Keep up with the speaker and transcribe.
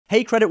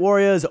Hey Credit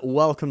Warriors,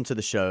 welcome to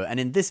the show, and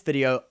in this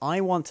video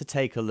I want to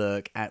take a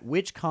look at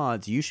which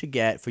cards you should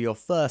get for your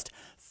first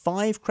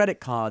 5 credit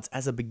cards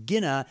as a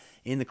beginner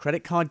in the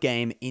credit card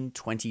game in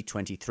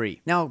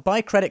 2023. Now,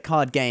 by credit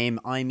card game,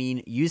 I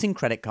mean using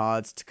credit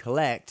cards to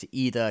collect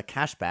either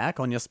cashback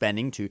on your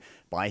spending to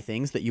buy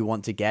things that you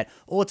want to get,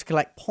 or to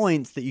collect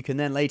points that you can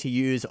then later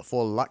use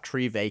for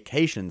luxury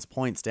vacations.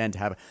 Points tend to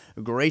have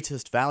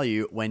greatest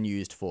value when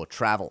used for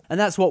travel. And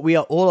that's what we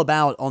are all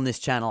about on this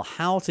channel,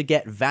 how to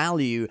get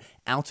value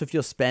out of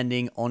your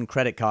spending on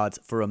credit cards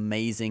for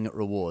amazing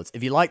rewards.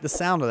 If you like the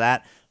sound of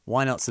that,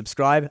 why not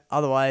subscribe?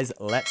 Otherwise,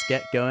 let's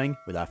get going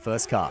with our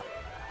first card.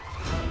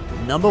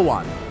 Number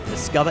 1,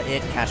 Discover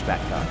It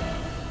Cashback Card.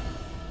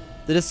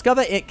 The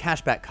Discover It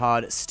Cashback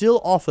card still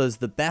offers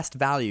the best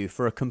value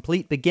for a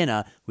complete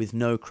beginner with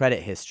no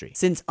credit history.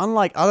 Since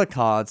unlike other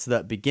cards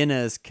that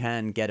beginners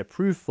can get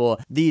approved for,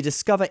 the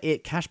Discover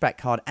It Cashback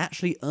card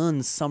actually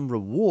earns some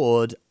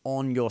reward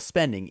on your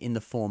spending in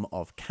the form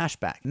of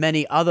cashback.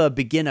 Many other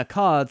beginner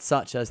cards,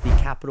 such as the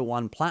Capital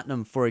One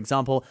Platinum, for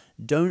example,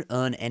 don't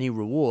earn any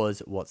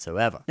rewards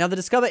whatsoever. Now, the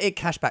Discover It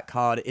Cashback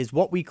card is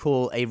what we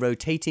call a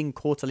rotating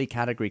quarterly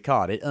category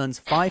card. It earns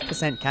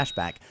 5%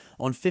 cashback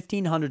on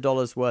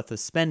 $1,500 worth of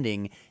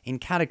spending in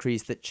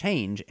categories that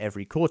change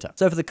every quarter.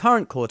 So for the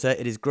current quarter,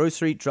 it is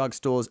grocery,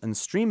 drugstores, and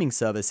streaming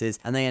services,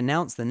 and they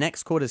announce the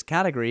next quarter's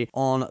category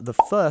on the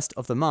first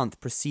of the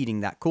month preceding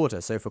that quarter.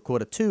 So for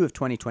quarter 2 of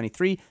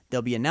 2023,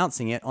 they'll be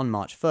announcing it on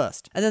March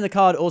 1st. And then the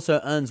card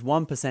also earns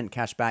 1%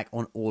 cashback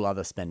on all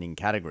other spending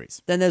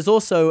categories. Then there's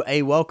also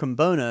a welcome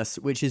bonus,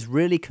 which is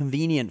really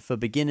convenient for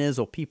beginners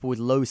or people with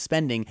low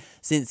spending,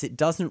 since it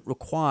doesn't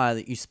require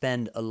that you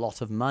spend a lot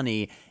of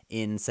money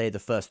in, say, the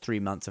first 3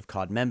 months of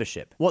card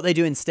membership. What they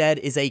do instead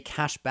is a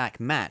cashback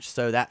match,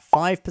 so that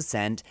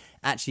 5%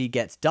 actually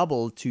gets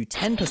doubled to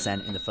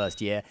 10% in the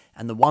first year,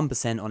 and the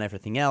 1% on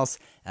everything else,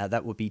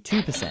 that would be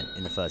 2%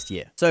 in the first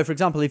year. So for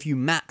example, if you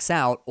max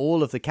out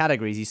all of the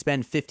categories, you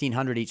spend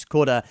 $1,500 each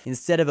quarter,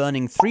 instead of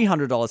earning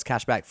 $300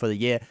 cashback for the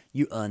year,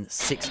 you earn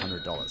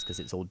 $600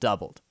 because it's all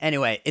doubled.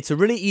 Anyway, it's a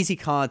really easy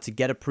card to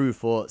get approved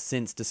for,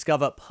 since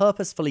Discover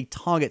purposefully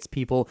targets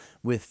people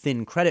with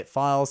thin credit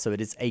files, so it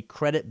is a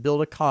credit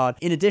builder card.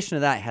 In addition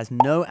to that, it has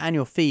no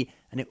annual fee,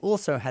 and it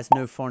also has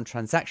no foreign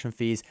transaction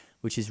fees,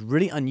 which is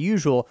really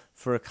unusual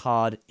for a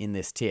card in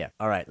this tier.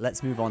 All right,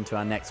 let's move on to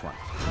our next one.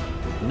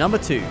 Number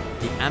 2,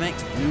 the Amex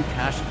Blue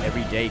Cash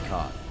Everyday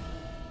Card.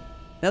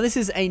 Now, this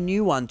is a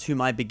new one to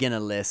my beginner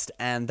list,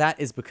 and that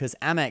is because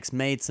Amex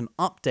made some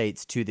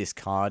updates to this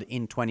card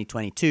in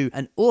 2022,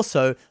 and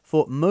also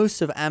for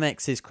most of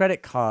Amex's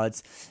credit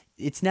cards,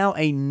 it's now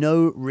a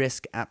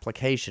no-risk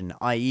application,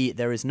 i.e.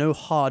 there is no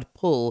hard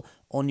pull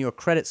on your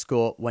credit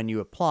score when you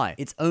apply.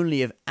 It's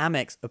only if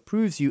Amex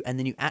approves you and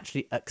then you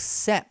actually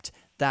accept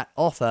that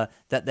offer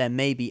that there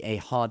may be a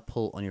hard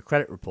pull on your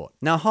credit report.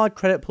 Now, hard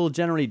credit pull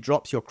generally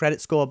drops your credit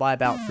score by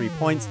about 3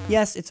 points.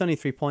 Yes, it's only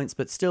 3 points,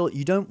 but still,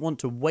 you don't want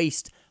to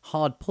waste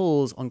hard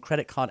pulls on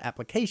credit card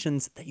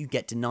applications that you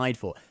get denied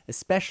for,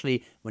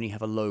 especially when you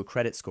have a low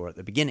credit score at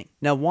the beginning.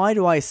 Now, why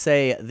do I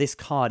say this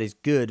card is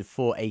good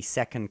for a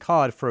second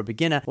card for a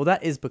beginner? Well,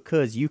 that is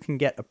because you can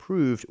get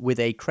approved with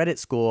a credit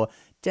score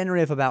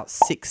generally of about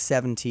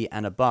 670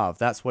 and above.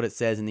 That's what it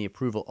says in the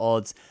approval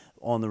odds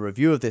on the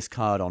review of this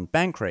card on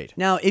Bankrate.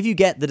 Now, if you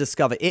get the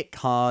Discover It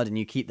card and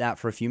you keep that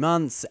for a few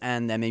months,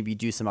 and then maybe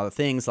do some other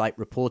things like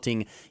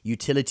reporting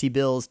utility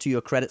bills to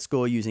your credit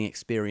score using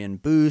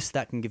Experian Boost,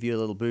 that can give you a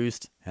little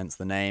boost, hence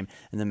the name,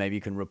 and then maybe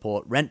you can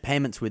report rent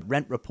payments with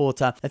Rent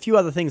Reporter, a few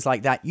other things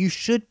like that, you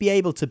should be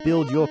able to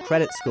build your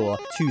credit score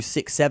to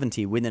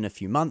 670 within a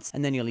few months,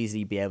 and then you'll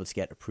easily be able to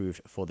get approved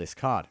for this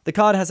card. The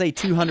card has a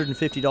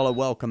 $250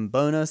 welcome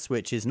bonus,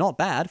 which is not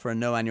bad for a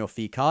no annual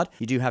fee card.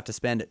 You do have to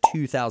spend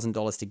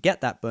 $2,000 to get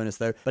that bonus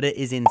though, but it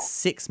is in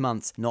 6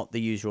 months, not the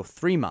usual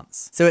 3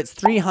 months. So it's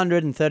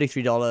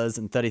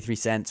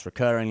 $333.33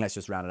 recurring. Let's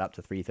just round it up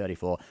to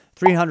 $334.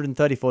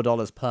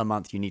 $334 per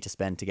month you need to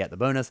spend to get the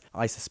bonus.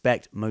 I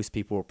suspect most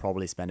people will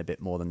probably spend a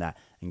bit more than that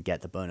and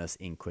get the bonus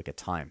in quicker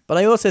time. But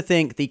I also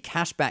think the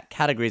cashback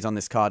categories on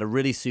this card are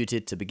really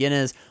suited to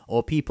beginners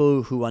or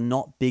people who are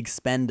not big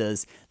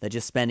spenders. They're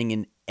just spending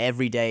in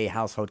everyday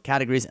household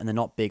categories and they're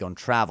not big on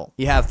travel.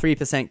 You have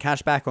 3%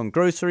 cashback on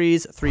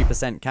groceries,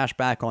 3%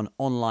 cashback on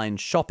online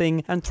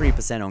shopping, and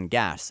 3% on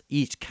gas.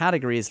 Each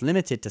category is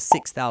limited to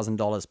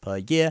 $6,000 per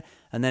year,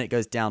 and then it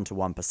goes down to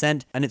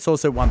 1%, and it's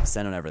also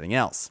 1% on everything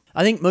else.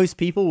 I think most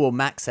people will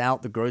max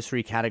out the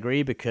grocery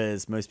category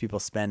because most people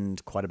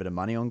spend quite a bit of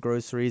money on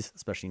groceries,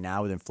 especially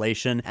now with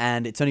inflation,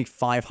 and it's only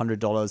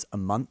 $500 a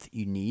month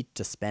you need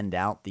to spend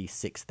out the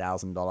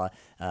 $6,000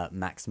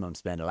 maximum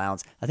spend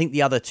allowance. I think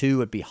the other two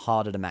would be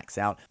harder to max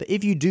out, but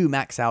if you do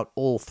max out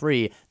all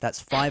 3,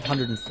 that's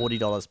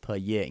 $540 per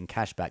year in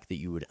cashback that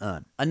you would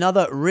earn.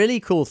 Another really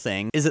cool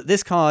thing is that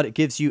this card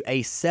gives you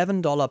a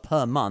 $7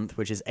 per month,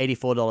 which is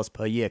 $84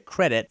 per year, credit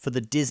credit for the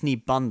Disney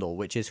bundle,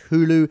 which is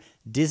Hulu,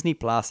 Disney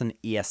Plus, and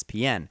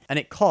ESPN. And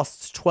it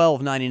costs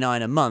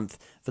 $12.99 a month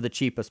for the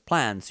cheapest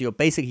plan. So you're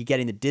basically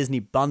getting the Disney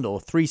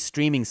bundle, 3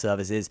 streaming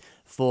services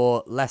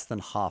for less than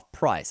half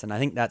price. And I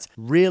think that's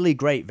really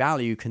great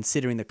value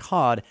considering the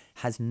card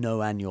has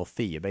no annual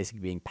fee. You're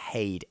basically being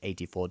paid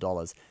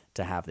 $84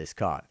 to have this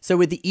card. So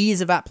with the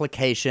ease of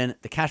application,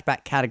 the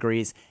cashback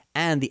categories,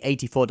 and the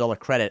 $84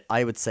 credit,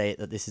 I would say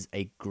that this is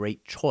a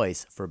great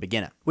choice for a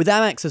beginner. With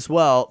Amex as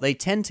well, they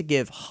tend to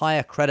give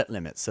higher credit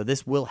limits, so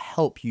this will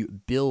help you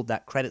build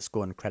that credit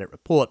score and credit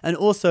report. And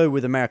also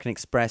with American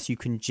Express, you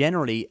can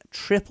generally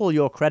triple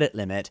your credit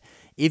limit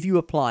if you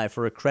apply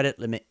for a credit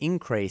limit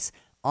increase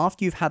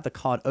after you've had the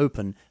card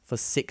open for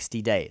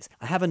 60 days.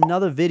 I have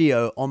another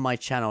video on my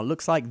channel,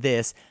 looks like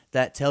this,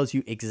 that tells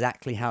you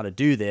exactly how to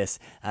do this.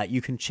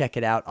 You can check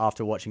it out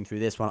after watching through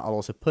this one. I'll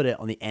also put it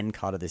on the end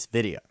card of this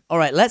video. All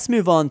right, let's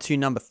move on to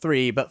number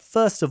 3. But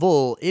first of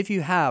all, if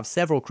you have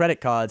several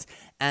credit cards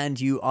and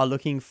you are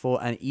looking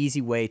for an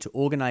easy way to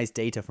organize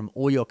data from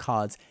all your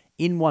cards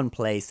in one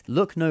place,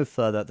 look no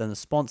further than the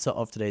sponsor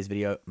of today's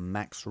video,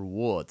 Max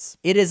Rewards.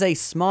 It is a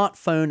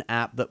smartphone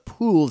app that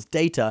pools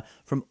data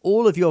from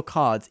all of your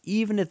cards,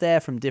 even if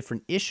they're from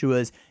different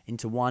issuers,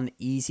 into one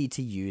easy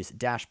to use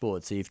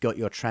dashboard. So you've got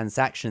your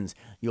transactions,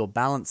 your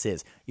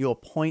balances, your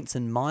points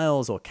and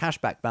miles or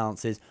cashback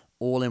balances,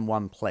 all in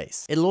one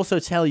place. It'll also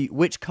tell you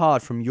which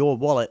card from your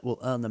wallet will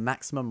earn the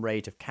maximum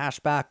rate of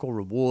cashback or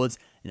rewards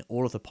in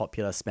all of the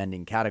popular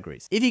spending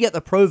categories. If you get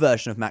the Pro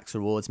version of Max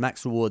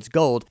Rewards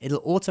Gold, it'll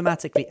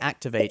automatically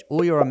activate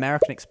all your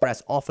American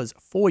Express offers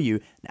for you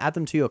and add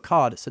them to your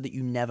card so that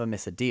you never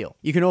miss a deal.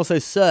 You can also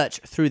search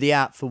through the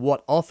app for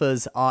what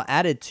offers are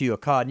added to your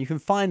card, and you can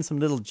find some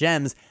little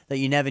gems that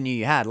you never knew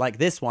you had, like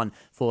this one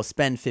for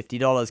spend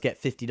 $50,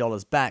 get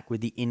 $50 back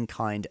with the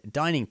in-kind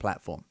dining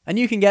platform. And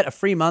you can get a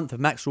free month of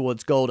Max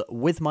Rewards Gold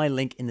with my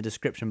link in the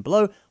description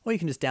below, or you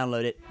can just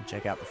download it and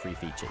check out the free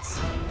features.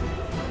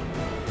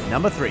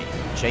 Number 3,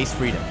 Chase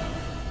Freedom.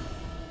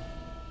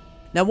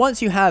 Now,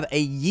 once you have a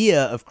year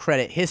of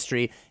credit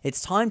history,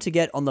 it's time to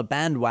get on the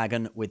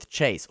bandwagon with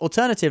Chase.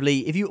 Alternatively,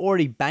 if you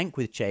already bank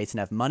with Chase and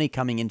have money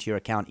coming into your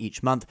account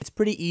each month, it's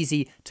pretty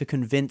easy to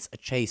convince a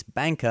Chase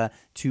banker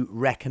to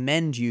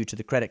recommend you to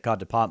the credit card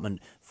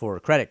department for a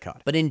credit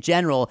card. But in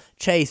general,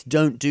 Chase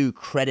don't do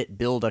credit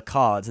builder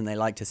cards, and they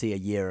like to see a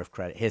year of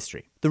credit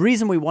history. The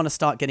reason we want to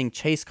start getting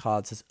Chase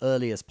cards as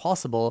early as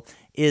possible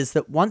is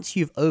that once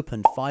you've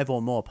opened 5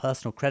 or more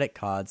personal credit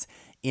cards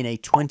in a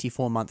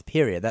 24-month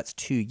period, that's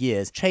 2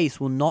 years, Chase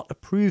will not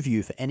approve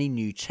you for any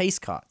new Chase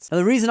cards. Now,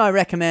 the reason I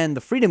recommend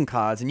the Freedom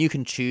cards, and you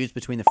can choose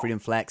between the Freedom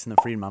Flex and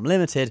the Freedom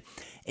Unlimited,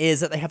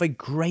 is that they have a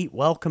great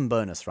welcome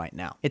bonus right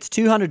now. It's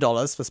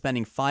 $200 for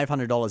spending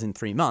 $500 in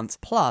 3 months,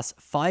 plus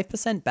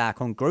 5%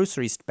 back on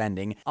grocery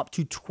spending, up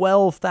to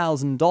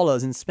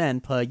 $12,000 in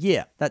spend per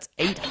year. That's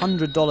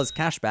 $800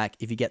 cash back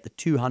if you get the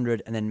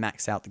 $200 and then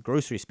max out the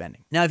grocery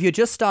spending. Now, if you're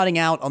just starting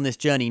out on this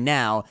journey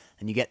now,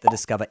 and you get the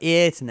Discover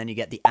It, and then you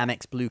get the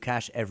Amex Blue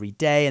Cash every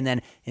day, and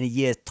then in a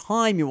year's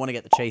time you want to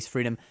get the Chase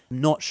Freedom,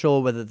 I'm not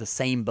sure whether the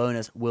same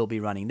bonus will be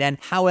running then.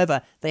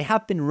 However, they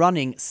have been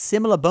running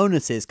similar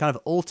bonuses, kind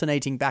of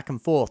alternating back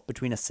and forth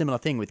between a similar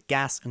thing with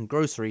gas and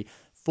grocery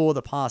for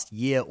the past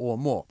year or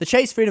more. The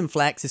Chase Freedom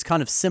Flex is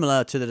kind of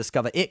similar to the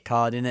Discover It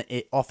card in that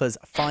it offers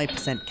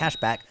 5% cash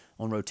back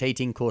on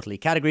rotating quarterly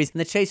categories,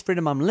 and the Chase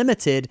Freedom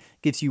Unlimited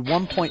gives you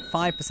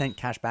 1.5%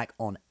 cash back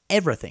on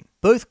everything.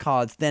 Both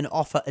cards then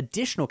offer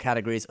additional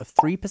categories of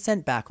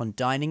 3% back on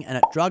dining and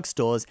at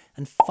drugstores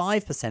and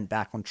 5%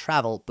 back on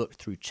travel booked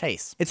through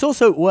Chase. It's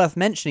also worth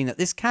mentioning that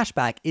this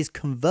cashback is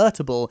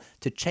convertible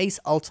to Chase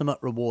Ultimate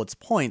Rewards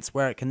points,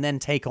 where it can then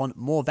take on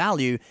more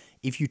value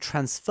if you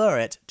transfer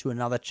it to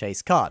another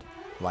Chase card,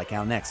 like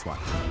our next one.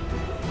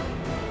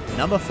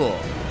 Number 4,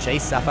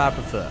 Chase Sapphire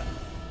Preferred.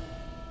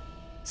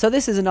 So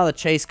this is another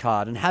Chase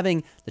card, and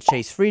having the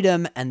Chase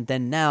Freedom and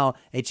then now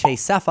a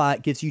Chase Sapphire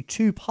gives you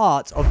 2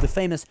 parts of the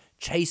famous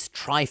Chase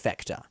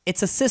trifecta.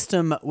 It's a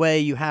system where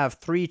you have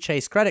 3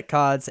 Chase credit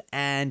cards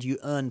and you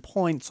earn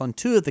points on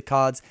 2 of the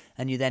cards,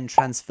 and you then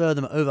transfer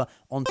them over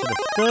onto the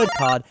 3rd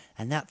card,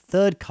 and that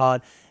 3rd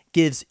card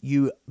gives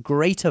you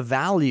greater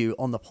value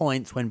on the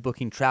points when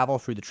booking travel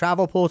through the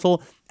travel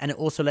portal, and it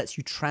also lets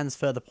you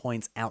transfer the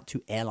points out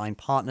to airline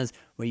partners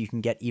where you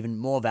can get even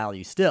more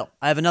value still.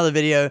 I have another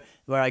video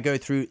where I go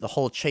through the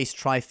whole Chase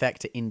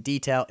trifecta in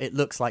detail. It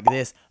looks like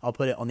this. I'll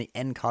put it on the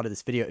end card of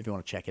this video if you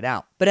want to check it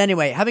out. But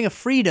anyway, having a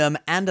Freedom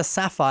and a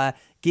Sapphire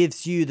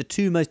gives you the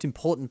 2 most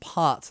important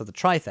parts of the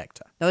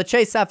trifecta. Now, the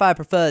Chase Sapphire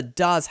Preferred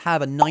does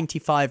have a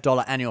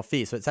 $95 annual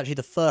fee, so it's actually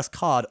the first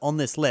card on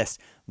this list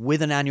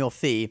with an annual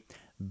fee,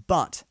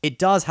 but it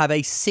does have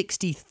a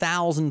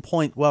 60,000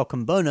 point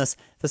welcome bonus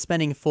for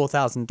spending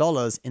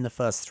 $4,000 in the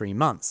first 3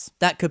 months.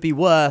 That could be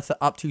worth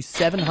up to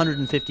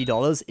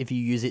 $750 if you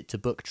use it to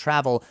book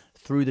travel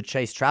through the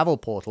Chase travel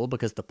portal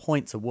because the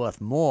points are worth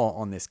more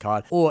on this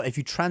card, or if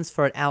you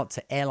transfer it out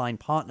to airline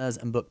partners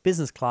and book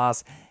business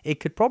class, it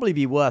could probably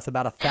be worth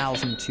about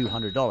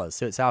 $1,200.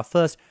 So it's our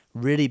first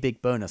really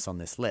big bonus on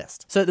this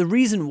list. So the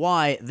reason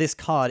why this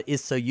card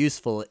is so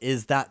useful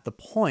is that the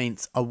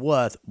points are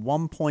worth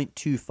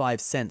 1.25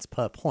 cents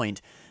per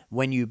point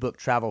when you book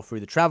travel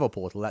through the travel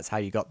portal. That's how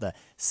you got the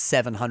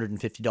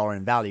 $750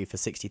 in value for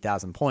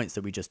 60,000 points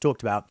that we just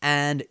talked about.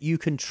 And you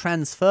can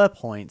transfer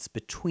points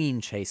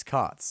between Chase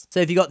cards. So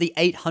if you got the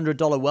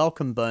 $800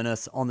 welcome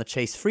bonus on the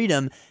Chase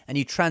Freedom and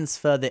you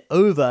transfer that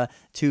over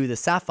to the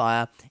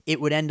Sapphire, it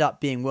would end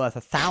up being worth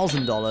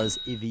 $1,000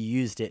 if you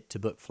used it to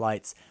book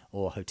flights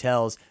or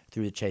hotels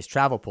through the Chase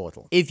travel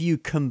portal. If you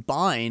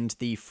combined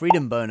the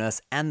Freedom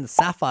bonus and the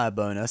Sapphire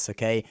bonus,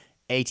 okay,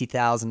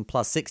 80,000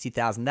 plus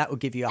 60,000, that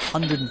would give you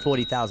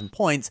 140,000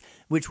 points,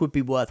 which would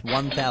be worth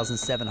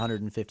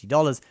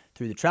 $1,750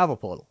 through the travel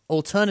portal.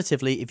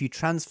 Alternatively, if you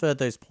transfer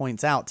those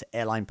points out to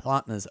airline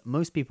partners,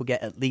 most people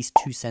get at least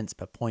 2 cents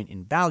per point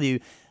in value,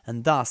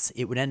 and thus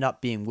it would end up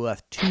being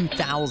worth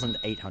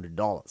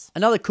 $2,800.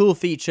 Another cool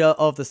feature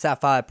of the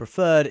Sapphire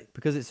Preferred,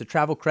 because it's a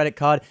travel credit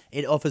card,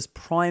 it offers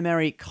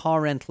primary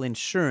car rental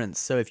insurance.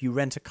 So if you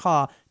rent a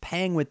car,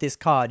 paying with this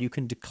card, you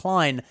can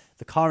decline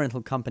the car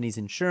rental company's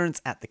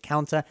insurance at the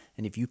counter,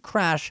 and if you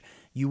crash,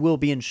 you will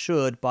be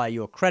insured by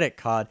your credit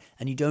card,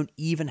 and you don't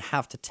even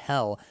have to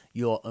tell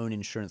your own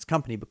insurance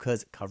company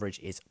because coverage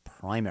is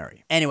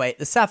primary. Anyway,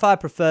 the Sapphire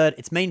Preferred,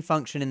 its main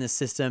function in this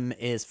system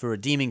is for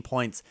redeeming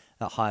points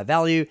at higher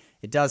value.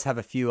 It does have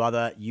a few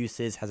other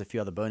uses, has a few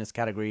other bonus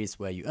categories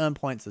where you earn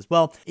points as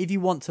well. If you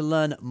want to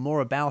learn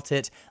more about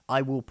it,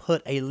 I will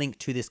put a link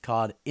to this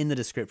card in the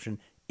description.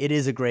 It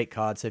is a great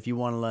card, so if you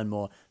want to learn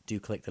more, do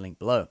click the link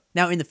below.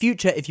 Now, in the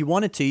future, if you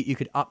wanted to, you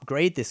could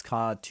upgrade this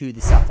card to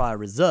the Sapphire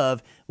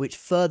Reserve, which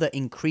further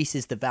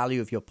increases the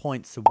value of your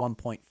points to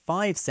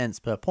 1.5 cents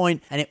per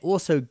point, and it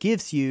also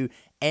gives you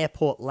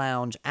airport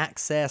lounge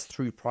access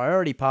through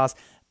Priority Pass,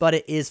 but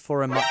it is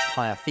for a much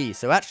higher fee.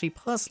 So actually,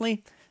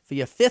 personally, for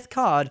your 5th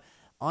card,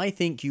 I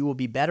think you will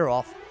be better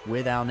off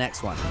with our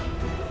next one.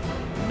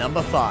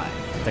 Number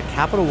 5, the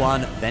Capital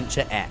One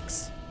Venture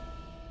X.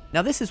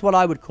 Now, this is what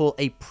I would call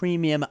a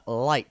premium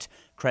light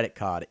credit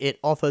card. It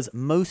offers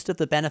most of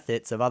the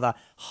benefits of other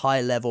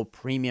high-level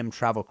premium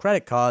travel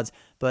credit cards,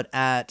 but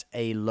at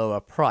a lower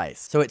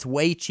price. So it's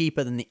way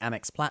cheaper than the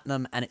Amex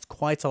Platinum, and it's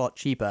quite a lot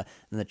cheaper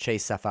than the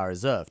Chase Sapphire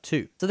Reserve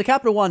too. So the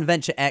Capital One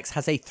Venture X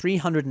has a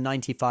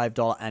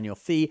 $395 annual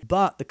fee,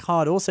 but the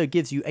card also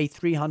gives you a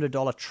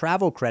 $300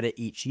 travel credit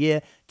each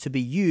year to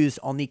be used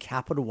on the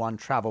Capital One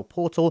travel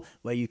portal,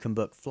 where you can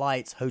book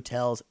flights,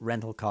 hotels,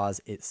 rental cars,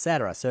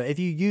 etc. So if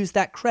you use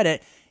that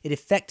credit, it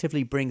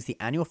effectively brings the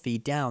annual fee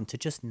down to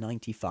just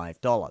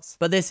 $95.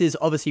 But this is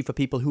obviously for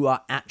people who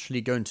are actually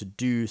going to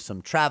do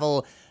some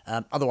travel.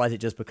 Otherwise, it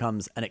just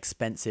becomes an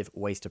expensive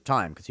waste of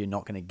time because you're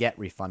not going to get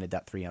refunded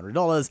that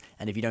 $300.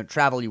 And if you don't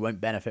travel, you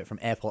won't benefit from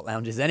airport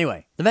lounges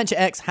anyway. The Venture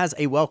X has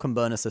a welcome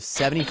bonus of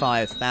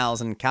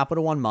 75,000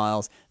 Capital One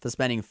miles for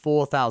spending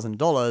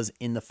 $4,000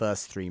 in the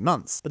first 3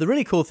 months. But the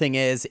really cool thing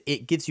is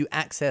it gives you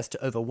access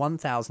to over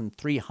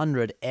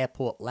 1,300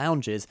 airport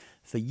lounges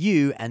for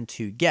you and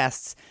 2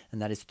 guests,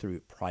 and that is through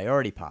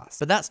Priority Pass.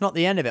 But that's not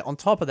the end of it. On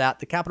top of that,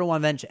 the Capital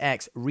One Venture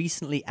X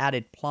recently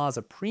added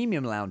Plaza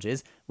Premium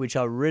lounges, which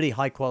are really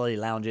high quality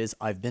lounges.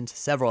 I've been to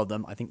several of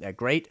them. I think they're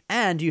great.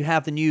 And you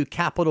have the new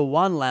Capital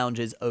One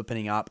lounges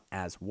opening up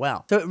as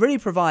well. So it really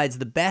provides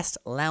the best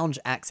lounge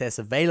access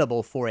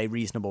available for a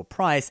reasonable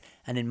price.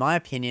 And in my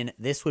opinion,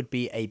 this would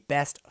be a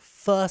best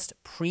first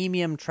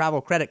premium travel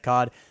credit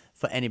card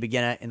for any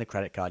beginner in the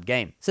credit card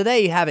game. So there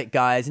you have it,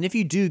 guys. And if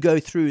you do go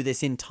through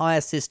this entire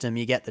system,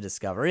 you get the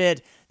Discover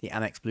It, the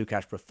Amex Blue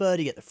Cash Preferred,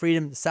 you get the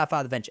Freedom, the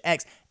Sapphire, the Venture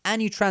X,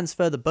 and you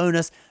transfer the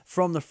bonus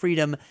from the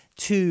Freedom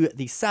to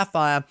the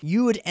Sapphire,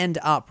 you would end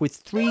up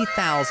with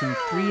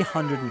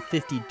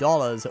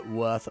 $3,350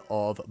 worth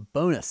of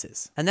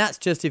bonuses. And that's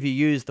just if you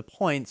use the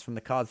points from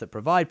the cards that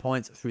provide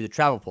points through the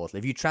travel portal.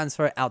 If you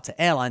transfer it out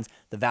to airlines,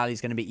 the value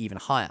is going to be even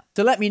higher.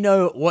 So let me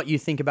know what you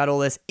think about all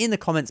this in the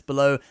comments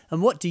below,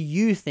 and what do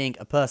you think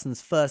a person's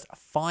first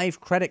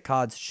 5 credit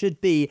cards should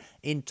be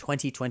in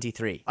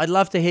 2023? I'd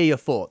love to hear your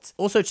thoughts.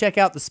 Also, check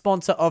out the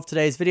sponsor of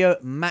today's video,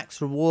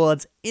 Max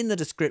Rewards, in the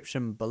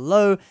description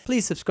below.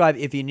 Please subscribe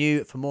if you're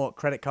new for more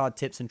credit card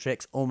tips and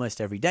tricks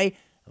almost every day.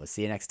 I will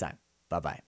see you next time. Bye-bye.